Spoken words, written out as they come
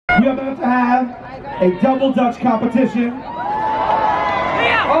We are about to have a double Dutch competition.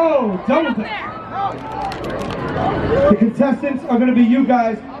 Oh, double Dutch. The contestants are going to be you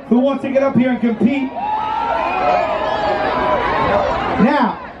guys who want to get up here and compete.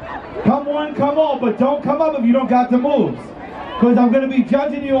 Now, come one, come all, but don't come up if you don't got the moves. Because I'm going to be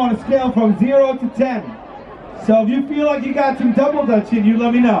judging you on a scale from 0 to 10. So if you feel like you got some double Dutch in you,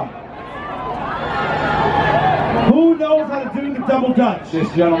 let me know. Who knows how to do the double Dutch?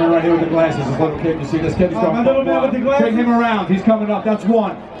 This gentleman right here with the glasses, this little kid. You see this kid? He's going my little man with the glasses? Bring him around. He's coming up. That's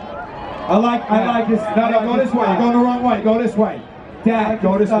one. I like this. No, go this way. You're going the wrong way. Go this way. Dad,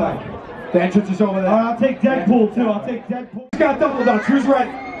 go this way. The entrance is over there. I'll take Deadpool too. I'll take Deadpool. He's got double Dutch. Who's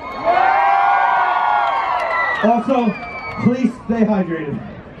ready? Also, please stay hydrated.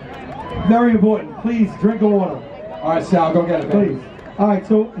 Very important. Please drink of water. All right, Sal, go get it, baby. Please. All right,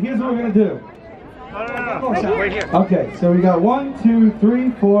 so here's what we're going to do. No. Right here. Okay, so we got 1, 2,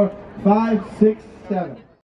 3, 4, 5, 6, 7.